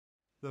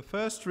The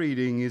first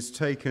reading is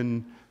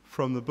taken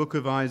from the book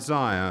of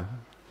Isaiah,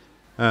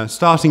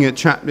 starting in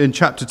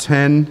chapter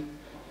 10,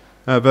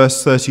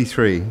 verse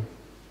 33.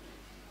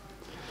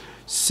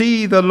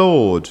 See the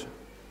Lord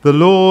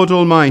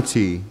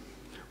Almighty,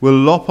 will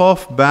lop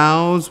off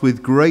boughs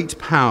with great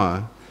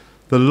power.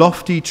 The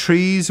lofty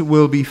trees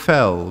will be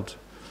felled,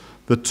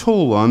 the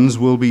tall ones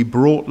will be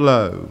brought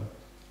low.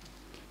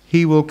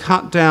 He will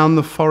cut down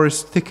the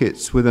forest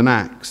thickets with an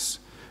axe,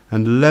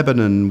 and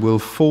Lebanon will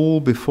fall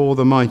before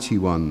the mighty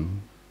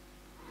one.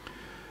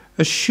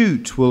 A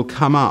shoot will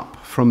come up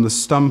from the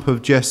stump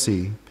of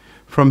Jesse.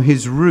 From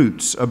his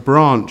roots a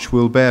branch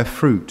will bear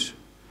fruit.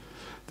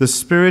 The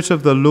Spirit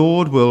of the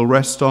Lord will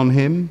rest on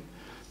him,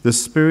 the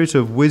Spirit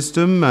of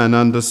wisdom and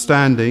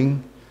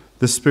understanding,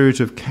 the Spirit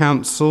of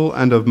counsel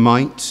and of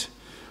might,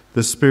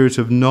 the Spirit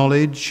of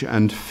knowledge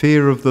and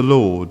fear of the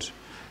Lord,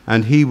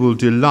 and he will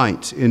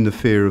delight in the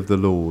fear of the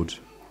Lord.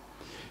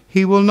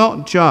 He will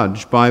not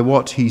judge by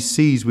what he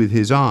sees with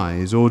his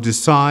eyes, or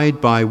decide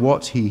by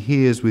what he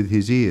hears with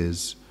his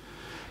ears.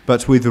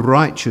 But with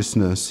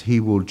righteousness he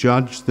will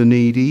judge the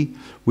needy,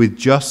 with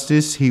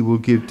justice he will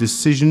give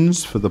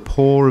decisions for the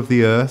poor of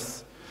the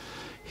earth.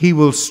 He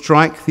will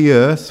strike the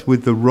earth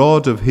with the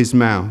rod of his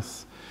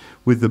mouth,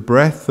 with the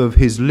breath of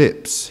his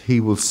lips he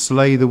will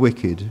slay the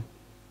wicked.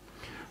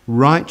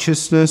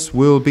 Righteousness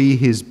will be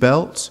his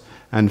belt,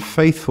 and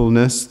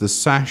faithfulness the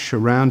sash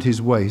around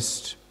his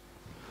waist.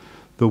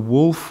 The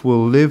wolf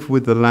will live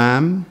with the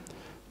lamb,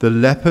 the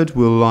leopard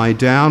will lie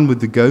down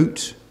with the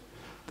goat,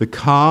 the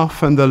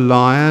calf and the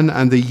lion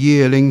and the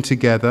yearling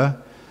together,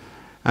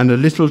 and a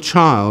little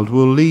child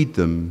will lead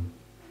them.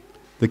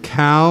 The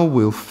cow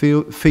will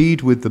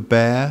feed with the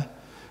bear,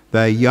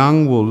 their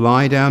young will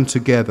lie down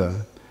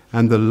together,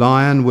 and the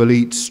lion will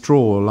eat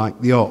straw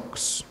like the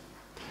ox.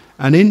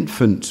 An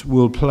infant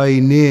will play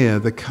near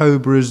the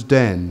cobra's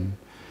den,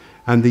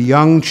 and the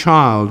young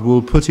child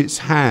will put its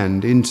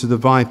hand into the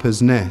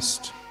viper's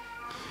nest.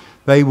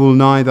 They will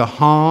neither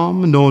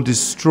harm nor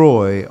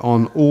destroy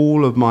on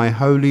all of my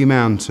holy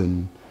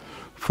mountain,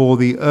 for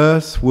the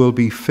earth will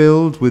be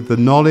filled with the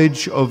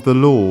knowledge of the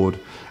Lord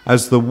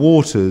as the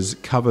waters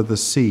cover the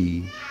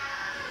sea.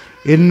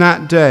 In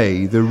that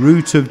day the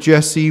root of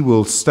Jesse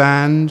will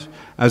stand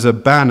as a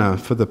banner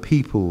for the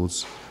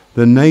peoples.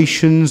 The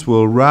nations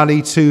will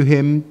rally to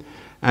him,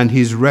 and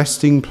his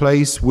resting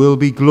place will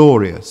be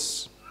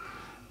glorious.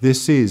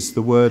 This is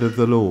the word of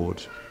the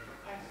Lord.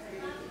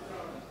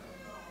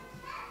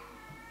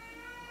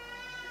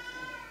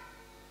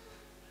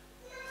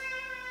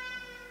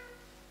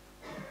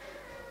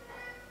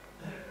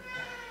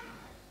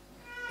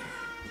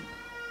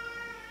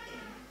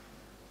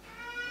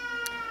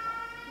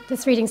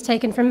 This reading is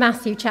taken from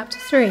Matthew chapter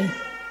 3.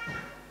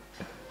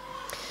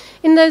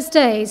 In those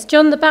days,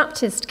 John the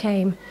Baptist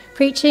came,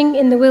 preaching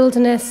in the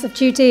wilderness of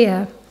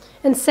Judea,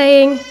 and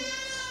saying,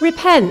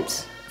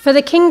 "Repent, for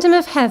the kingdom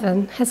of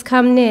heaven has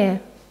come near."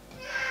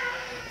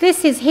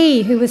 This is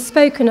he who was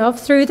spoken of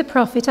through the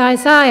prophet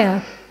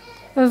Isaiah,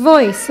 a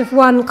voice of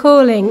one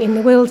calling in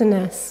the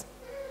wilderness.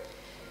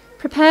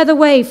 Prepare the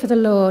way for the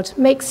Lord,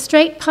 make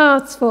straight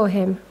paths for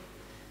him.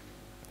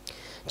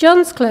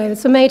 John's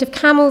clothes were made of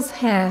camel's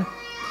hair,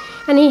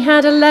 and he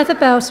had a leather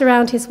belt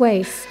around his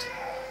waist.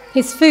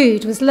 His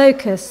food was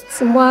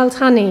locusts and wild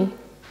honey.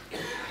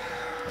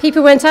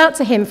 People went out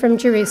to him from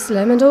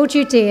Jerusalem and all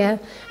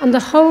Judea and the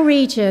whole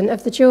region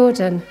of the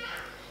Jordan.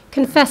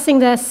 Confessing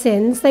their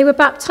sins, they were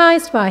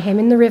baptized by him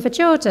in the river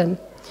Jordan.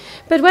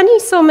 But when he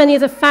saw many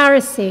of the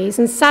Pharisees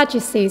and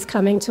Sadducees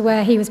coming to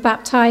where he was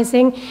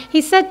baptizing,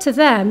 he said to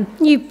them,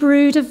 "You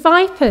brood of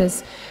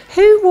vipers,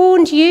 who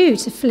warned you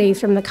to flee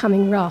from the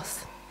coming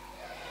wrath?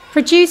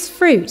 Produce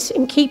fruit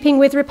in keeping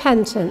with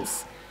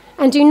repentance,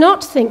 and do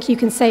not think you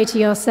can say to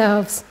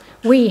yourselves,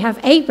 'We have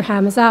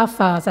Abraham as our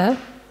father.'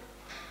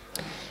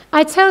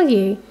 I tell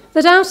you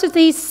that out of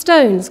these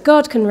stones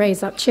God can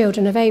raise up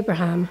children of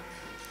Abraham.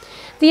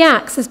 The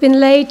axe has been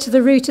laid to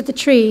the root of the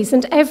trees,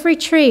 and every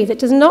tree that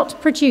does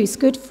not produce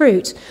good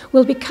fruit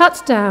will be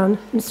cut down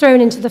and thrown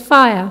into the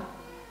fire.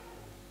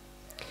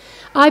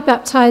 I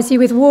baptize you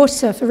with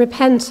water for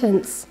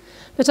repentance,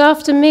 but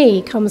after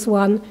me comes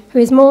one who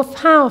is more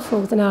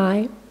powerful than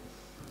I,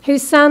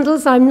 whose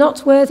sandals I'm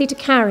not worthy to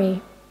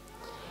carry.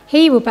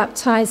 He will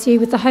baptize you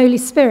with the Holy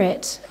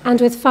Spirit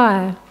and with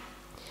fire.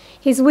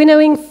 His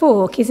winnowing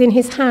fork is in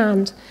his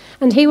hand,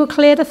 and he will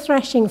clear the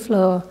threshing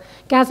floor,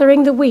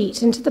 gathering the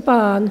wheat into the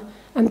barn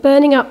and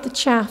burning up the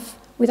chaff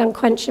with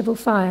unquenchable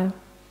fire."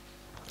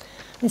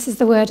 This is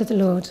the word of the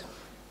Lord.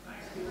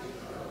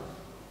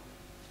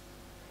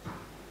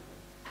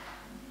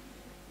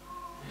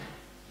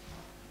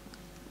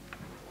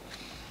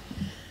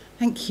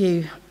 Thank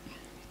you.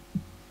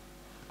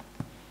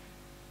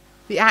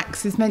 The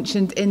axe is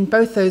mentioned in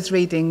both those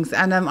readings,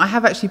 and I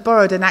have actually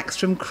borrowed an axe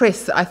from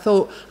Chris that I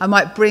thought I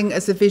might bring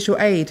as a visual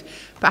aid.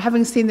 But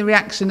having seen the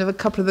reaction of a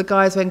couple of the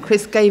guys when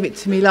Chris gave it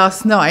to me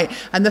last night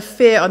and the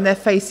fear on their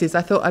faces,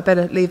 I thought I'd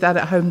better leave that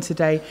at home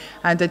today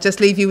and just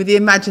leave you with the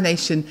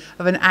imagination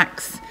of an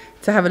axe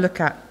to have a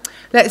look at.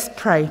 Let's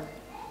pray.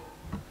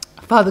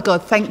 Father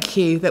God, thank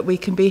you that we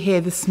can be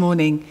here this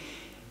morning.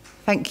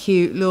 Thank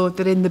you, Lord,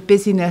 that in the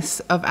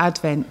busyness of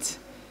Advent,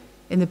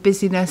 in the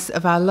busyness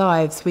of our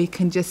lives, we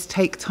can just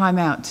take time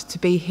out to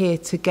be here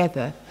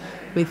together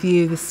with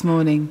you this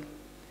morning.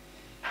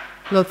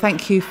 Lord,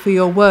 thank you for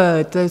your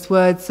word, those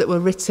words that were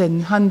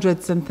written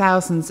hundreds and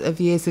thousands of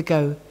years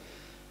ago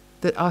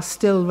that are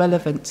still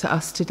relevant to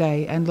us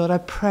today. And Lord, I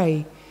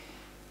pray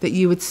that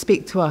you would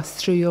speak to us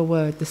through your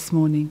word this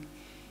morning.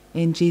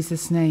 In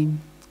Jesus'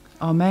 name,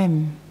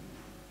 amen.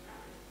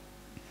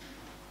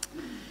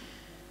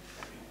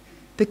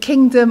 The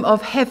kingdom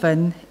of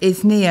heaven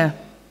is near.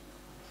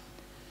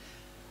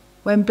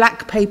 When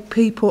black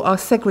people are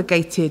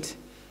segregated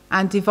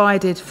and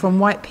divided from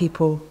white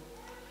people,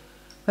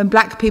 when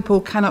black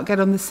people cannot get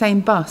on the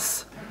same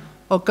bus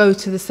or go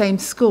to the same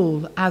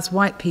school as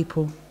white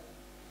people.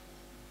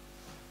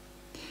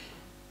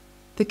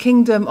 The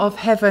kingdom of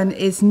heaven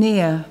is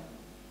near.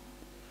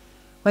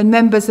 When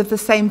members of the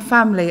same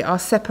family are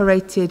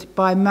separated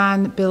by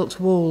man-built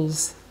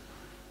walls.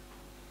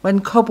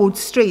 When cobbled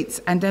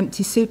streets and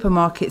empty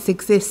supermarkets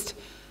exist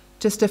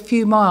just a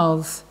few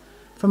miles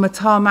from a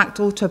tarmacked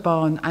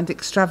autobahn and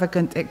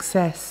extravagant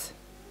excess.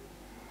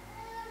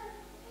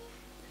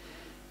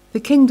 The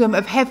kingdom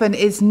of heaven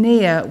is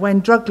near when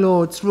drug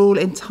lords rule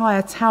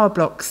entire tower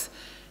blocks,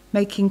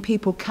 making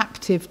people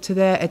captive to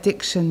their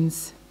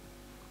addictions.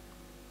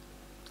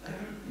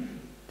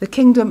 The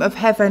kingdom of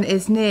heaven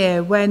is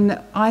near when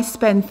I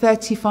spend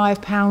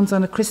 £35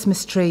 on a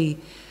Christmas tree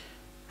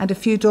and a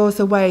few doors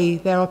away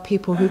there are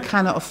people who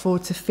cannot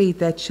afford to feed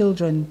their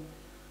children.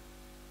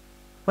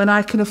 When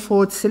I can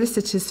afford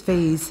solicitors'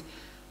 fees,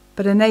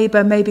 but a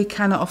neighbour maybe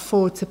cannot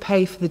afford to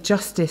pay for the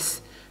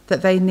justice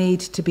that they need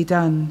to be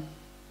done.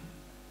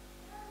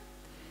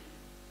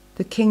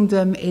 The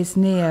kingdom is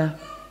near.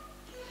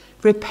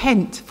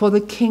 Repent, for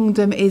the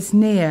kingdom is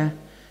near,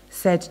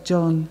 said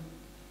John.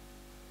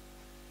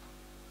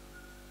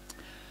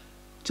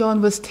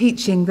 John was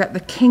teaching that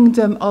the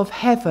kingdom of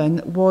heaven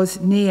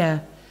was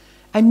near.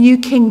 A new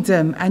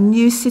kingdom, a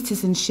new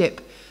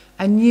citizenship,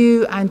 a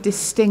new and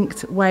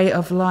distinct way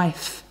of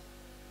life.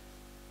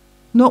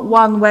 Not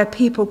one where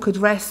people could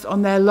rest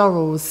on their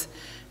laurels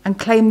and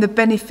claim the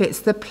benefits,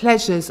 the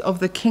pleasures of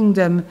the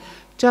kingdom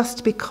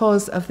just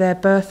because of their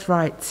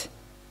birthright.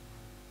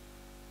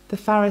 The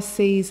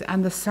Pharisees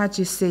and the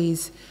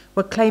Sadducees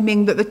were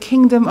claiming that the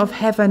kingdom of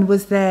heaven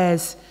was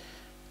theirs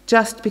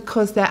just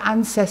because their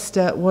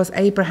ancestor was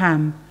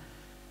Abraham,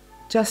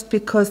 just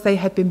because they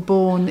had been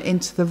born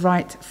into the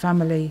right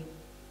family.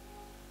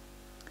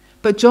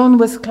 But John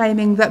was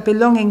claiming that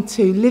belonging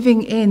to,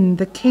 living in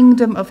the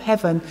kingdom of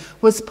heaven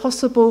was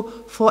possible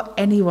for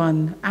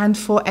anyone and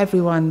for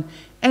everyone,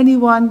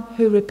 anyone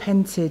who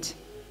repented,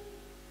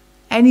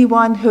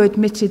 anyone who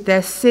admitted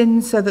their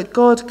sins so that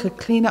God could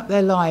clean up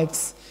their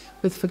lives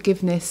with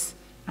forgiveness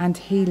and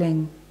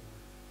healing.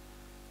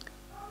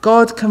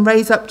 God can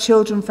raise up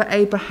children for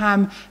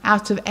Abraham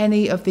out of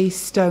any of these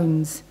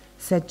stones,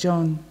 said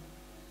John.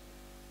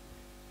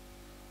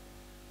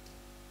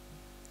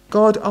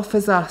 God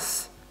offers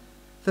us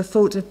the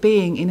thought of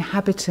being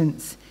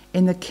inhabitants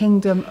in the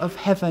kingdom of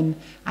heaven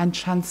and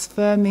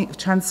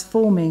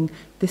transforming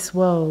this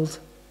world.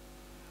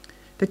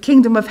 The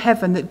kingdom of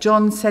heaven that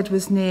John said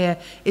was near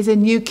is a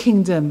new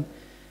kingdom,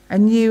 a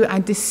new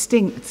and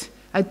distinct,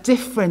 a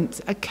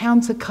different, a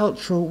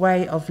countercultural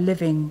way of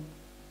living.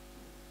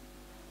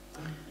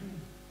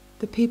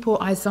 The people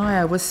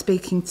Isaiah was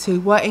speaking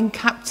to were in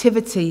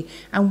captivity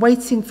and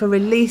waiting for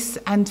release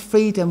and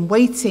freedom,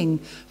 waiting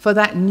for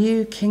that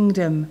new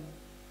kingdom.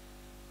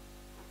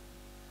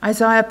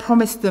 Isaiah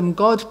promised them,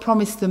 God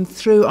promised them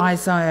through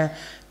Isaiah,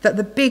 that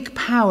the big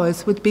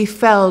powers would be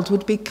felled,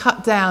 would be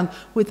cut down.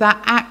 With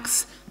that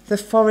axe, the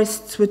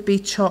forests would be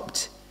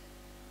chopped.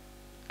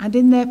 And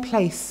in their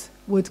place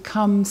would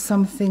come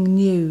something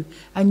new,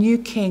 a new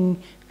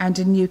king and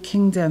a new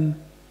kingdom.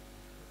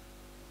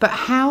 But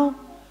how?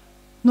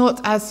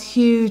 Not as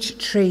huge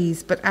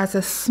trees, but as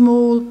a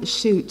small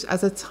shoot,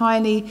 as a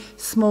tiny,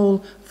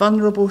 small,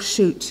 vulnerable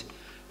shoot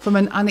from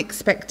an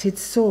unexpected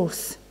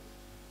source.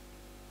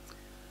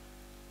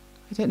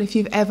 I don't know if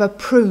you've ever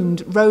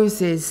pruned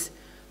roses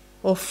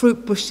or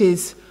fruit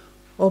bushes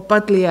or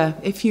buddleia.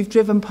 If you've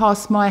driven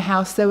past my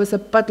house, there was a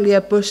buddleia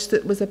bush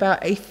that was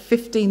about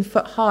 15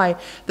 foot high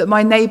that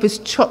my neighbours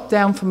chopped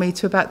down for me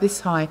to about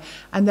this high,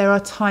 and there are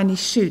tiny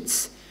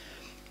shoots.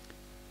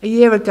 A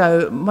year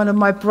ago, one of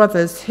my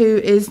brothers, who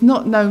is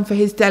not known for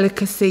his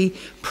delicacy,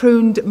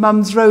 pruned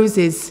Mum's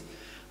roses.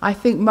 I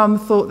think Mum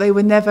thought they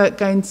were never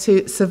going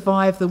to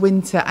survive the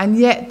winter, and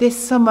yet this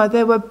summer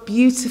there were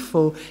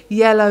beautiful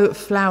yellow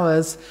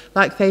flowers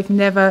like they've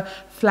never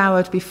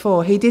flowered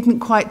before. He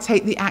didn't quite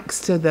take the axe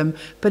to them,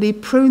 but he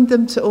pruned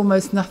them to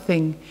almost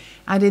nothing.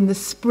 And in the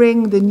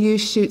spring the new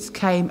shoots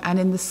came, and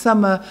in the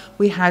summer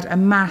we had a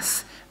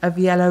mass of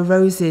yellow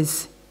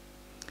roses.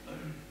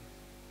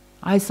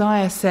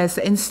 Isaiah says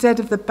that instead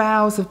of the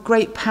boughs of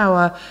great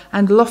power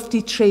and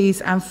lofty trees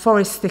and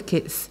forest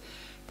thickets,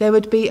 there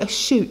would be a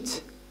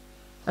shoot,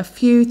 a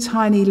few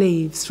tiny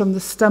leaves from the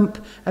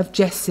stump of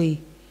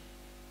Jesse,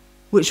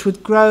 which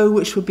would grow,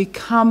 which would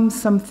become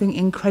something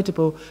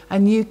incredible, a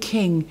new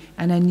king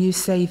and a new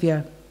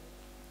saviour.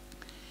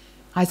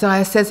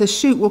 Isaiah says, a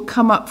shoot will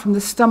come up from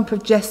the stump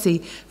of Jesse.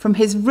 From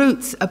his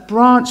roots, a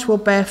branch will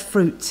bear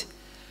fruit.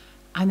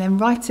 And then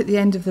right at the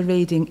end of the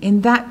reading,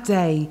 in that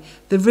day,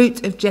 the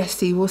root of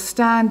Jesse will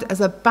stand as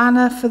a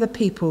banner for the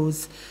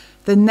peoples.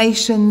 The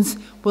nations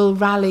will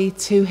rally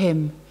to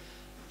him.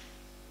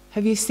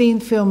 Have you seen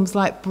films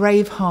like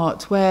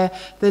Braveheart, where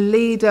the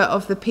leader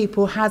of the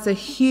people has a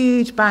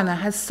huge banner,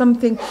 has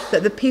something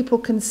that the people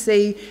can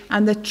see,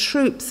 and the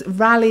troops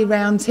rally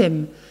round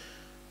him?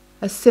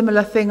 A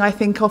similar thing I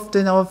think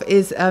often of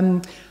is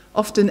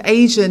often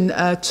Asian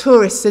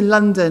tourists in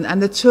London,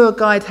 and the tour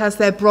guide has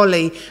their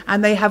brolly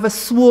and they have a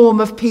swarm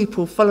of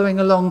people following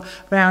along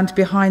round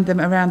behind them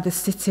around the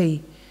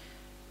city.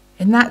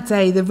 In that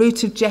day, the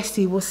root of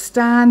Jesse will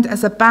stand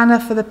as a banner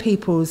for the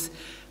peoples,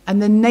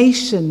 and the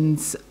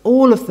nations,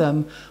 all of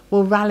them,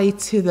 will rally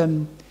to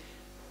them.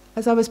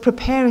 As I was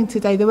preparing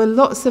today, there were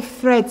lots of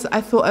threads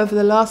I thought over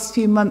the last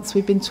few months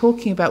we've been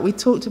talking about. We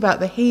talked about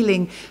the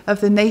healing of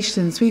the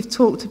nations. We've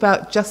talked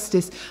about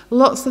justice.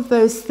 Lots of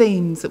those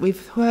themes that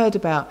we've heard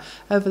about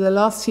over the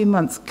last few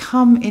months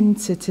come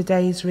into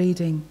today's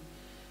reading.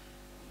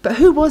 But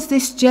who was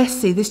this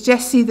Jesse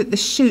that the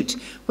shoot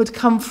would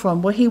come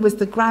from? Well, he was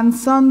the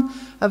grandson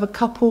of a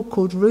couple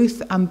called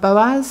Ruth and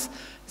Boaz.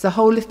 There's a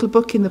whole little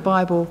book in the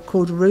Bible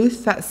called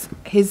Ruth. That's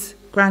his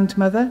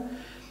grandmother.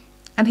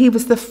 And he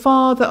was the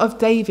father of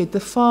David,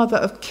 the father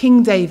of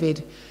King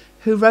David,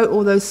 who wrote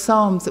all those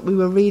psalms that we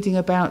were reading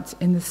about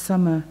in the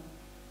summer.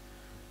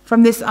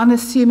 From this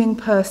unassuming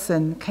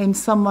person came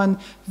someone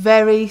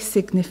very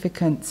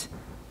significant.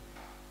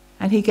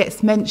 And he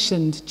gets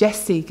mentioned,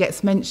 Jesse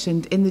gets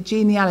mentioned in the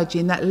genealogy,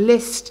 in that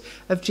list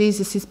of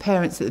Jesus'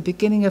 parents at the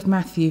beginning of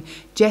Matthew.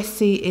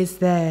 Jesse is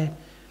there.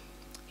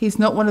 He's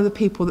not one of the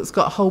people that's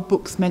got whole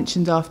books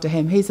mentioned after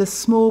him. He's a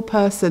small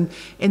person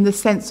in the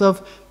sense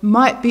of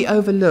might be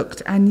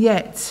overlooked, and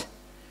yet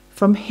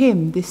from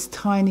him this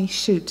tiny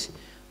shoot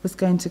was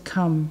going to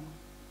come.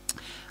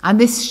 And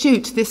this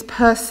shoot, this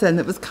person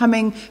that was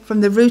coming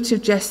from the root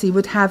of Jesse,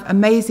 would have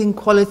amazing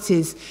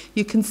qualities.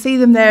 You can see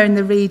them there in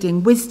the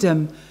reading: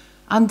 wisdom,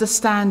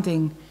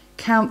 understanding,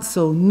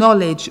 counsel,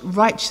 knowledge,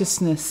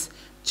 righteousness,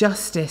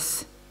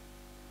 justice.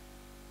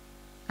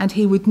 And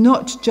he would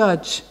not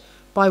judge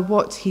by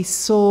what he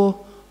saw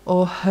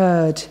or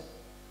heard.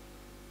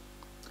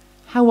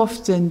 How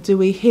often do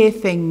we hear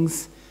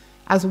things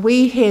as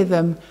we hear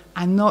them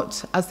and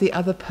not as the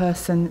other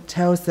person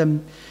tells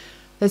them?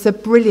 There's a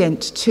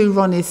brilliant Two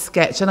Ronnies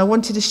sketch, and I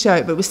wanted to show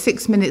it, but it was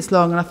 6 minutes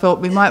long, and I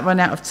thought we might run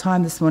out of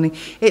time this morning.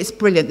 It's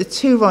brilliant. The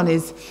Two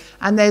Ronnies,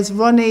 and there's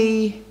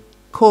Ronnie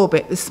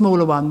Corbett, the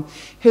smaller one,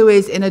 who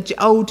is in an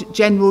old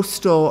general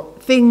store,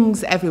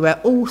 things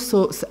everywhere, all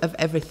sorts of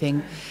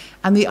everything.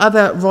 And the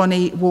other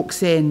Ronnie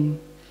walks in,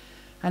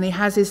 and he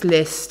has his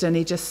list, and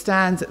he just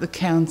stands at the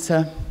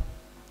counter.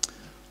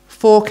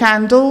 4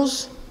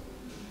 candles.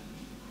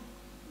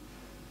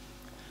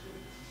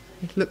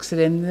 He looks at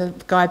him, the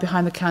guy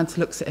behind the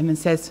counter looks at him and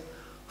says,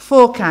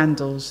 4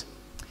 candles.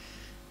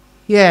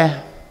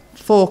 Yeah,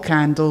 4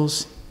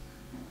 candles.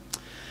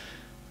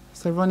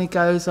 So Ronnie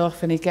goes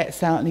off and he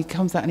gets out and he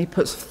comes out and he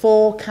puts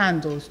 4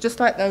 candles, just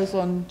like those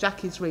on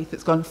Jackie's wreath.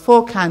 It's gone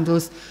 4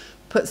 candles,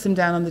 puts them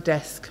down on the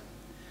desk.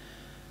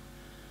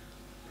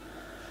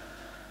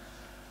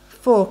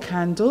 4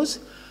 candles?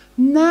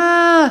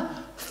 Nah,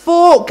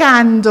 4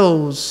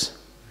 candles.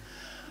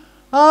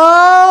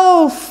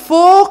 Oh,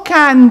 4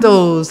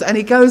 candles. And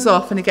he goes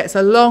off and he gets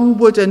a long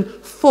wooden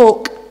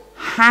fork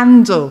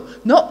handle.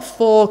 Not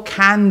 4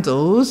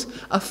 candles,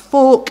 a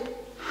fork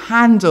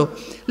handle.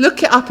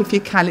 Look it up if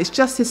you can. It's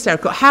just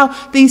hysterical. How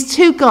these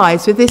two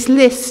guys with this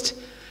list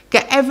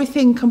get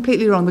everything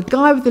completely wrong. The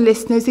guy with the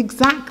list knows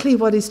exactly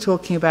what he's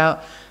talking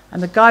about,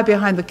 and the guy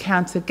behind the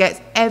counter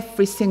gets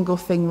every single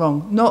thing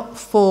wrong. Not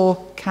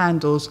 4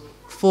 candles,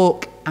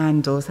 fork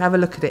handles. Have a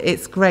look at it.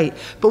 It's great.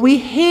 But we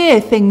hear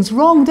things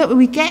wrong, don't we?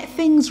 We get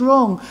things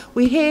wrong.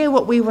 We hear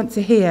what we want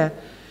to hear.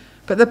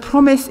 But the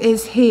promise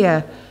is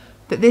here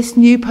that this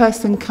new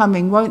person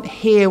coming won't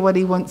hear what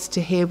he wants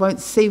to hear, won't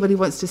see what he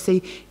wants to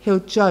see. He'll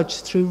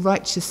judge through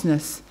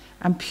righteousness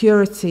and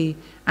purity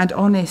and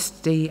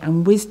honesty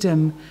and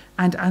wisdom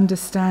and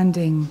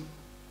understanding.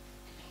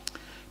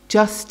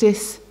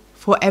 Justice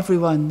for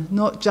everyone,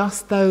 not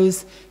just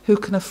those who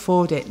can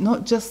afford it,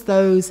 not just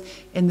those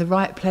in the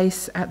right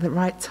place at the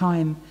right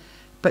time,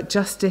 but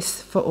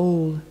justice for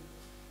all.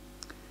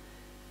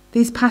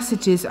 These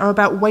passages are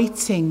about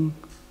waiting,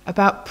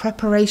 about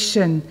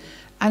preparation,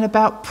 and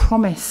about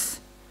promise.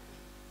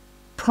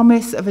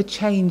 Promise of a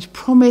change,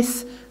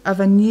 promise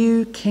of a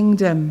new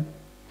kingdom.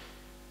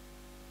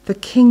 The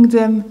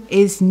kingdom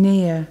is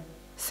near,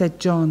 said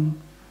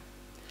John.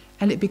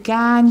 And it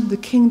began, the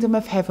kingdom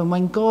of heaven,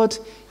 when God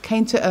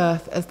came to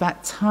earth as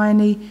that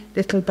tiny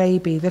little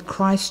baby, the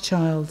Christ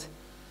child.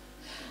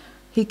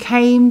 He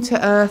came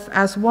to earth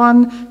as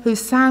one whose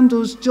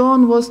sandals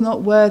John was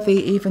not worthy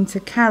even to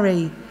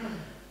carry.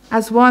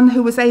 as one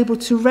who was able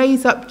to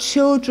raise up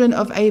children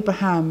of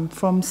Abraham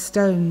from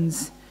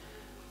stones,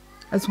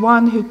 as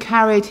one who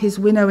carried his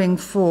winnowing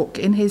fork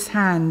in his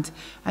hand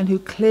and who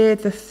cleared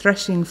the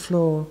threshing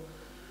floor,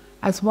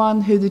 as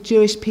one who the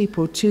Jewish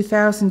people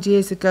 2,000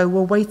 years ago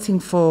were waiting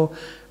for,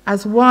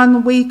 as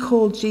one we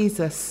call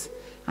Jesus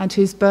and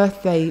whose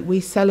birthday we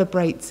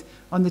celebrate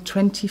on the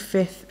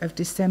 25th of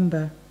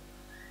December.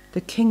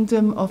 The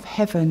kingdom of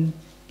heaven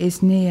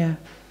is near.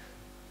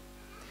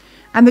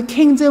 And the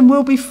kingdom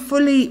will be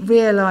fully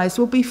realised,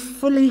 will be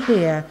fully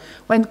here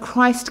when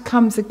Christ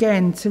comes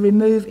again to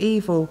remove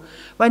evil,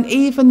 when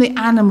even the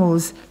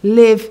animals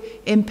live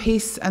in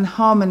peace and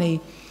harmony.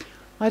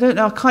 I don't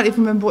know, I can't even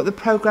remember what the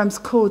programme's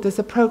called. There's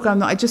a programme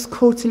that I just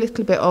caught a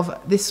little bit of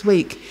this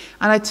week,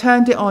 and I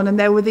turned it on and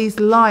there were these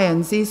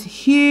lions, these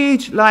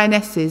huge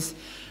lionesses,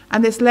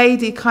 and this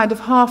lady kind of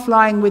half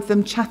lying with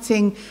them,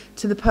 chatting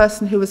to the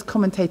person who was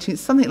commentating.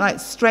 It's something like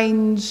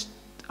strange,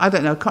 I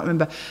don't know, I can't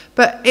remember.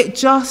 But it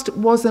just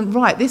wasn't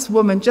right. This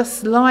woman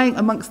just lying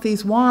amongst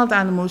these wild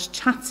animals,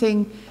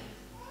 chatting.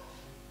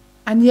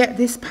 And yet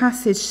this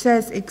passage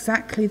says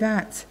exactly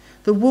that.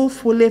 The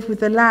wolf will live with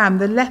the lamb.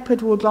 The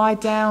leopard will lie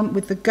down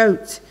with the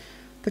goat.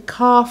 The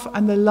calf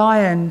and the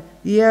lion,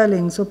 the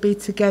yearlings, will be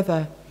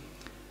together.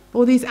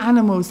 All these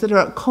animals that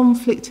are at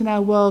conflict in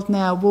our world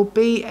now will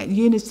be at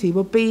unity,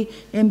 will be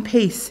in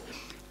peace.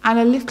 And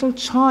a little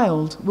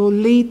child will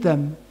lead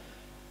them.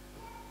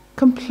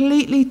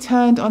 Completely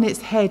turned on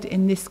its head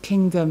in this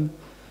kingdom.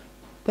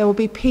 There will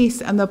be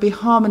peace and there'll be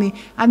harmony,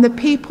 and the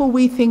people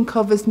we think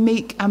of as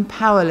meek and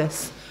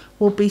powerless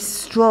will be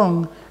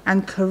strong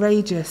and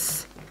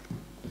courageous.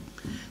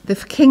 The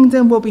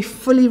kingdom will be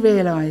fully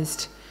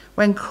realised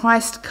when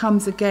Christ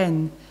comes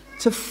again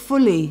to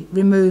fully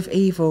remove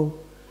evil,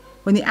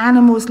 when the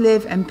animals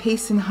live in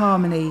peace and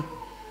harmony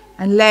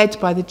and led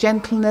by the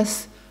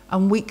gentleness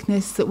and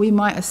weakness that we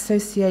might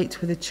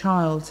associate with a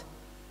child.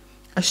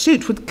 A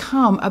shoot would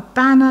come, a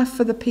banner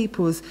for the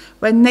peoples,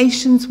 where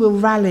nations will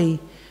rally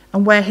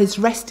and where his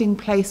resting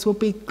place will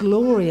be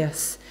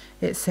glorious,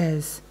 it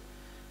says.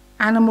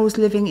 Animals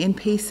living in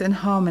peace and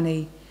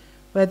harmony,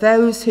 where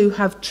those who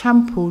have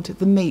trampled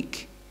the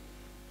meek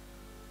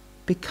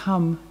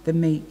become the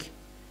meek.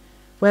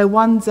 Where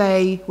one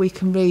day we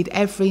can read,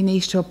 every knee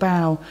shall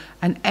bow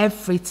and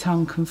every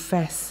tongue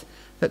confess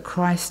that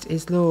Christ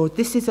is Lord.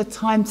 This is a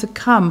time to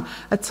come,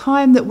 a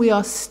time that we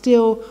are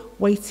still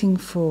waiting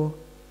for.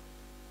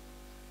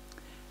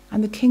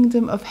 And the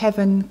kingdom of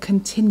heaven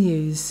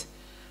continues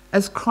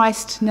as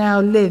Christ now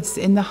lives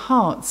in the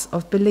hearts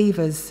of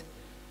believers.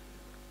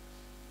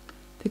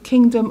 The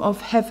kingdom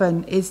of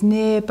heaven is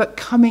near but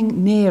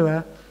coming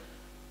nearer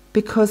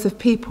because of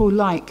people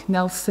like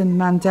Nelson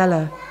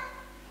Mandela,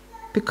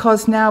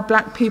 because now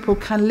black people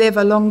can live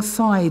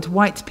alongside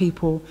white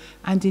people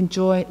and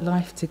enjoy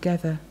life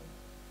together.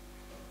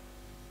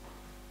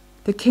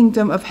 The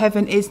kingdom of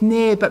heaven is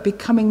near but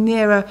becoming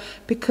nearer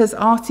because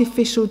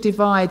artificial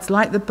divides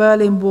like the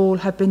Berlin Wall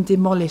have been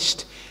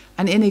demolished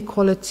and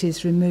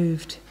inequalities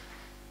removed.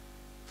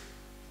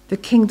 The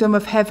kingdom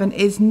of heaven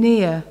is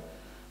near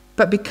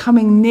but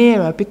becoming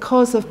nearer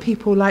because of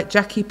people like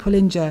Jackie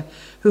Pullinger,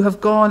 who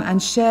have gone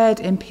and shared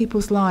in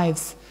people's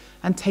lives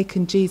and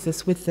taken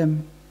Jesus with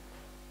them.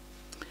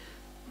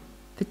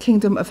 The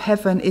kingdom of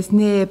heaven is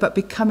near but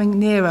becoming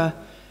nearer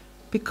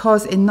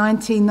because in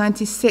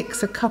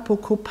 1996 a couple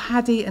called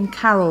Paddy and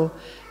Carol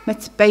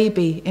met a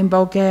baby in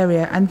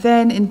Bulgaria, and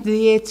then in the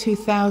year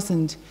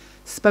 2000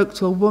 spoke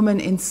to a woman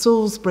in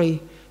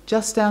Salisbury,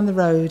 just down the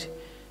road,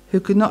 who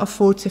could not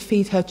afford to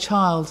feed her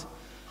child.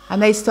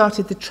 And they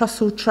started the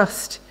Trussell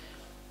Trust,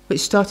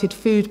 which started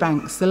food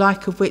banks, the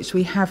like of which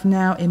we have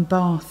now in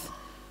Bath.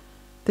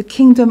 The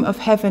kingdom of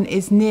heaven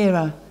is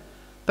nearer,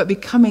 but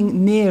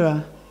becoming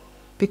nearer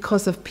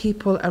because of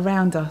people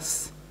around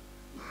us.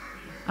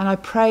 And I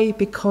pray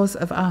because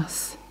of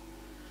us.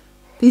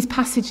 These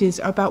passages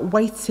are about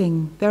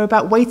waiting. They're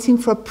about waiting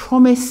for a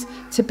promise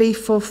to be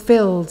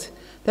fulfilled.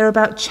 They're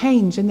about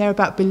change, and they're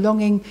about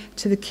belonging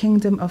to the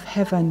kingdom of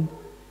heaven.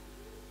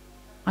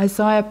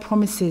 Isaiah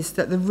promises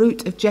that the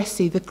root of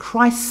Jesse, the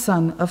Christ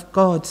Son of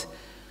God,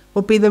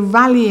 will be the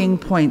rallying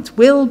point,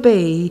 will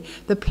be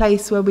the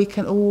place where we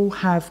can all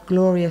have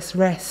glorious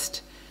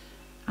rest.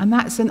 And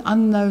that's an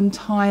unknown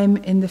time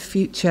in the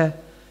future.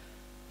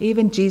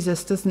 Even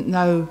Jesus didn't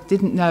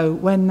know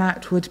when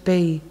that would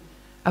be.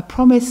 A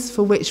promise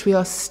for which we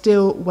are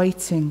still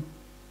waiting.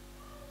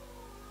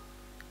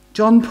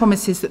 John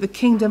promises that the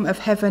kingdom of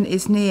heaven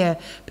is near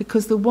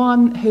because the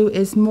one who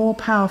is more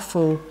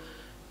powerful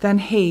than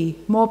he,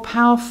 more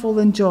powerful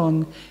than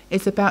John,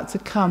 is about to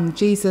come,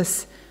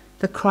 Jesus,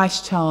 the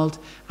Christ child.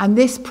 And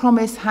this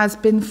promise has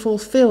been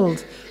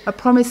fulfilled, a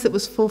promise that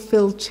was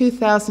fulfilled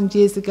 2,000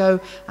 years ago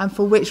and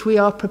for which we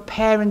are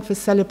preparing for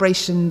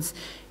celebrations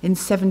in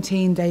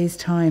 17 days'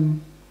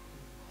 time.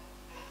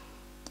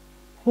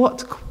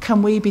 What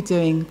can we be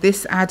doing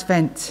this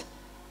Advent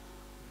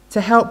to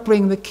help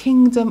bring the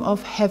kingdom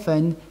of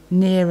heaven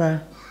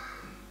nearer?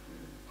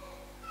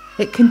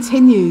 It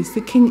continues.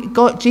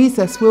 God,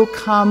 Jesus will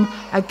come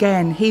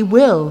again. He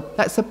will.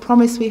 That's a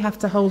promise we have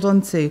to hold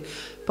on to.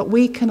 But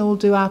we can all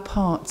do our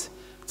part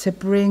to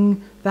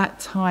bring that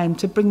time,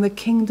 to bring the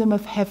kingdom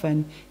of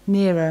heaven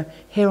nearer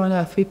here on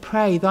earth. We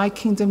pray, thy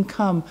kingdom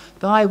come,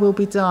 thy will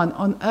be done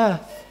on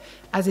earth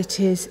as it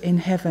is in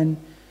heaven.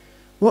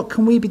 What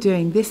can we be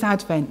doing this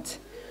Advent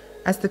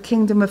as the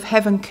kingdom of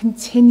heaven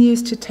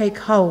continues to take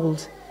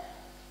hold?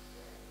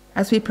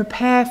 As we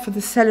prepare for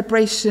the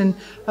celebration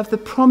of the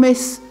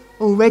promise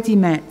already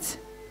met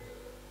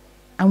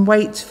and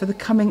wait for the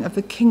coming of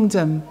the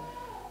kingdom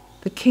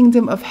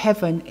of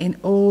heaven in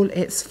all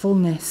its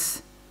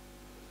fullness.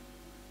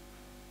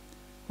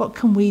 What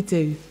can we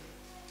do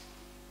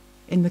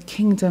in the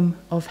kingdom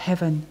of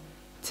heaven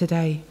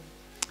today?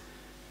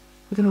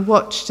 We're going to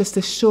watch just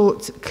a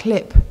short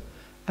clip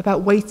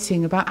about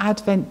waiting, about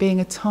Advent being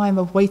a time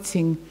of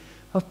waiting,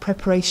 of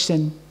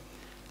preparation.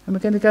 And we're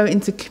going to go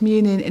into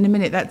communion in a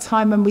minute, that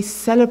time when we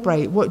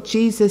celebrate what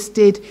Jesus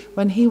did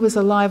when he was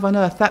alive on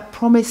earth, that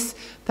promise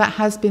that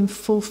has been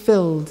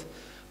fulfilled,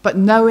 but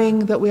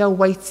knowing that we are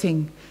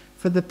waiting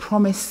for the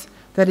promise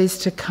that is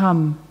to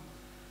come.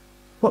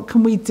 What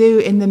can we do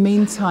in the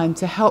meantime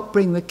to help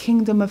bring the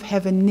kingdom of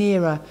heaven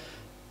nearer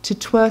to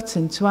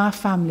Twerton, to our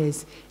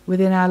families,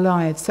 within our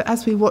lives? So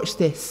as we watch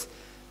this,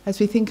 as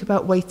we think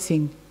about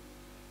waiting,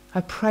 I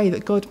pray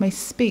that God may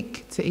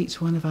speak to each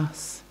one of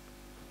us.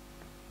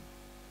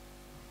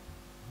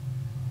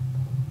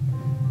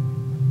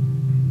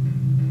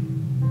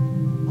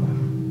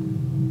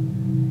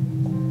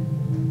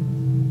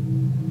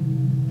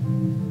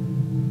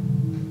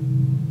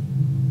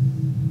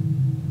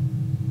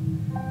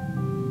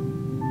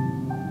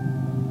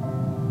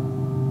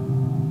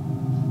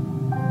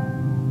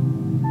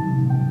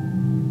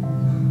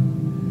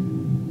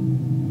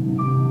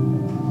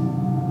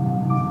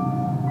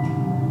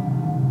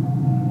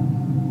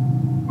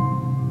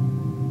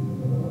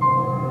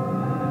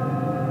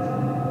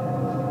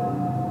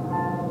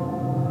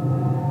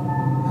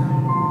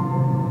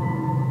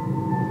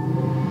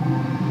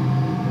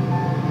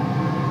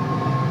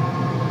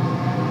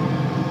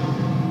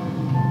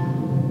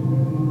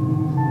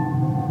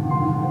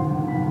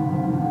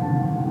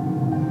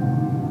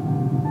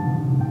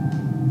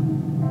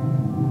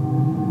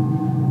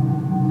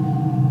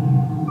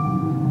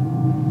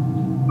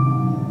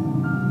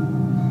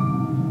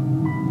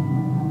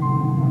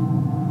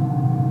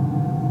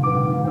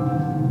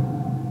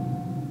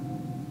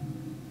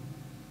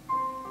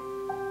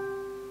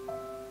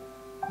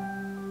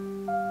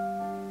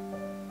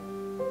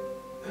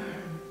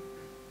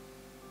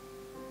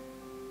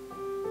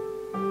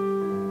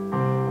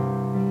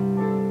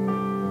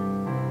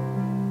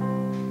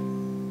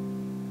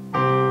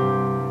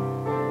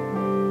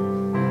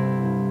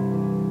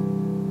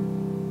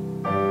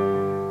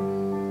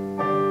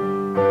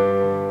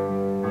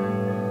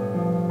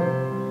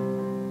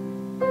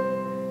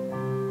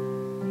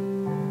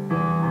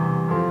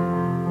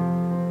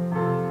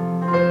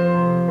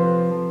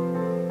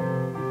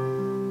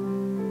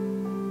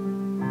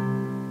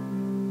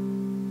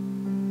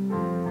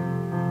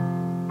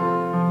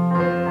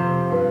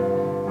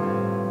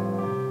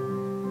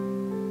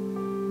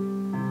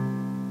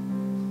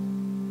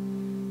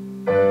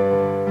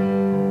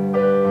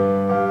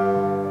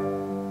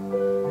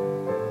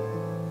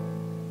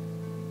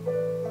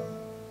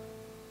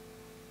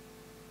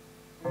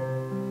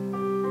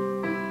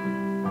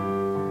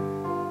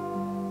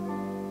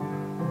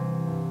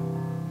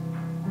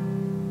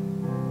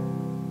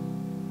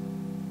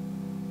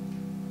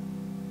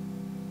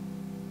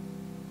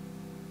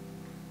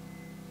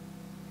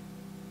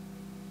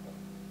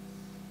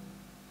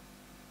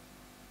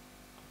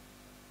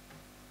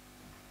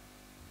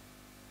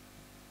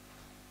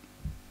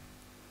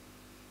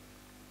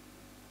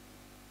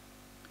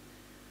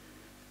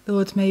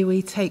 Lord, may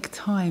we take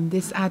time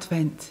this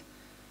Advent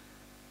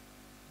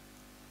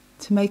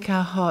to make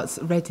our hearts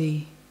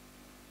ready,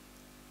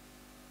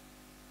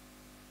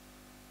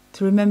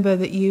 to remember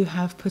that you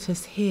have put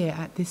us here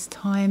at this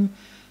time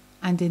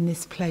and in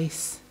this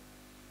place,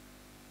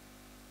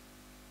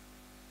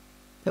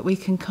 that we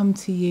can come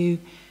to you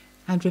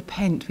and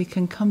repent, we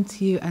can come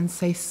to you and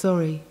say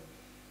sorry,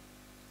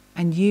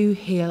 and you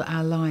heal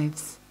our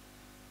lives,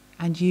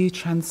 and you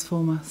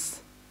transform us.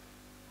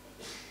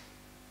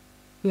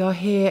 We are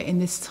here in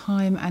this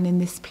time and in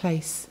this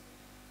place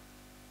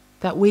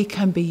that we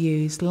can be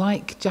used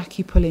like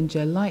Jackie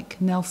Pullinger,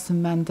 like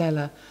Nelson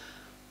Mandela,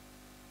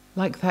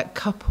 like that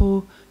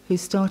couple who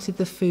started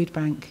the food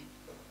bank,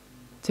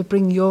 to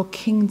bring your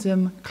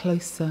kingdom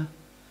closer.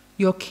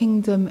 Your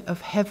kingdom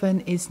of heaven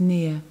is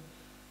near,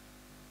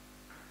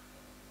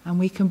 and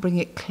we can bring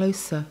it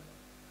closer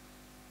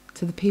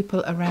to the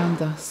people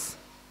around us.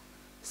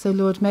 So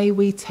Lord, may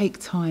we take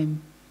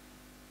time,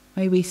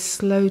 may we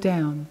slow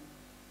down,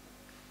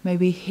 may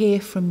we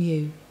hear from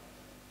you,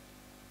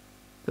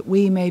 that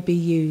we may be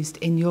used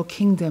in your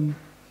kingdom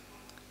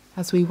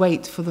as we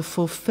wait for the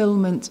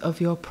fulfillment of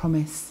your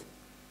promise.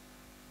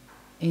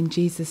 In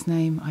Jesus'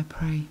 name I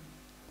pray.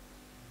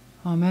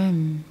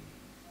 Amen.